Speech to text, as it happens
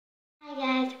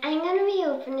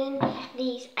opening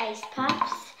these ice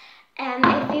pops.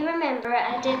 If you remember,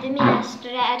 I did them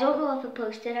yesterday. I don't know if I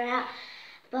posted or not,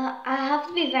 but I have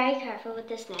to be very careful with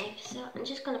this knife, so I'm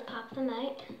just going to pop them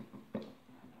out.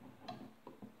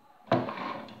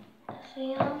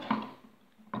 See them?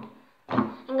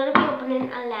 I'm going to be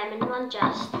opening a lemon one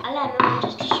just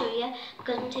to show you,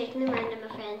 because I'm taking them around to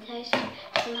my friend's house,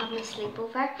 so I'm having a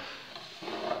sleepover.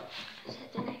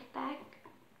 Set the knife back.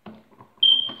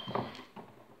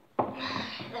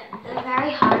 They're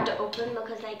very hard to open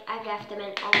because like I've left them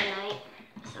in all night,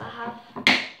 so I have.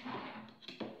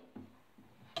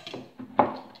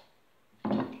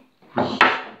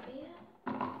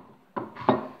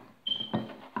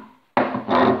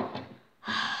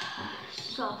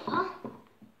 Sofa.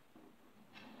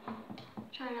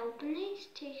 Trying to open these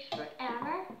takes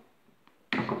forever.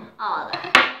 Oh,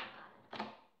 there.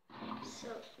 So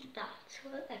that's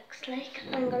what it looks like.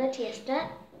 I'm gonna taste it.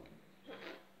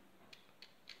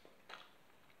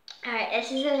 Alright,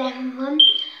 this is a lemon one,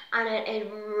 and it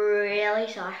is really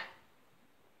sour.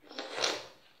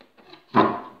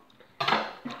 I'm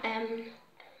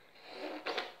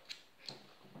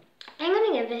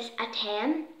gonna give this a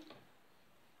 10.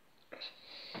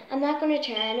 I'm not gonna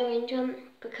try an orange one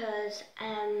because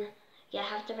yeah, I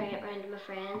have to bring it round to my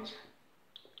friends.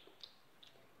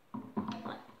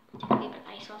 But take a wee bit of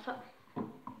ice off it.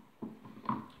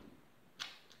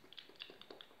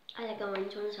 I like the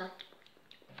orange one as well.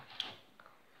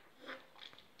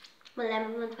 My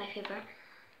lemon one's my favourite.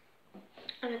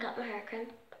 And I got my hair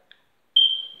crimped.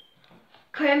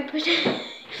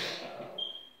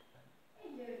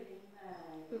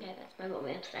 Okay, that's my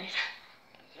mummy upstairs.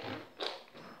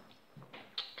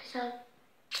 So,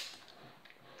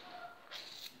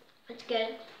 it's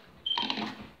good.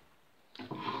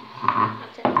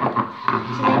 That's it. So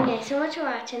thank you so much for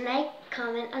watching. Like,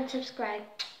 comment and subscribe.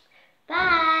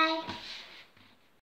 Bye!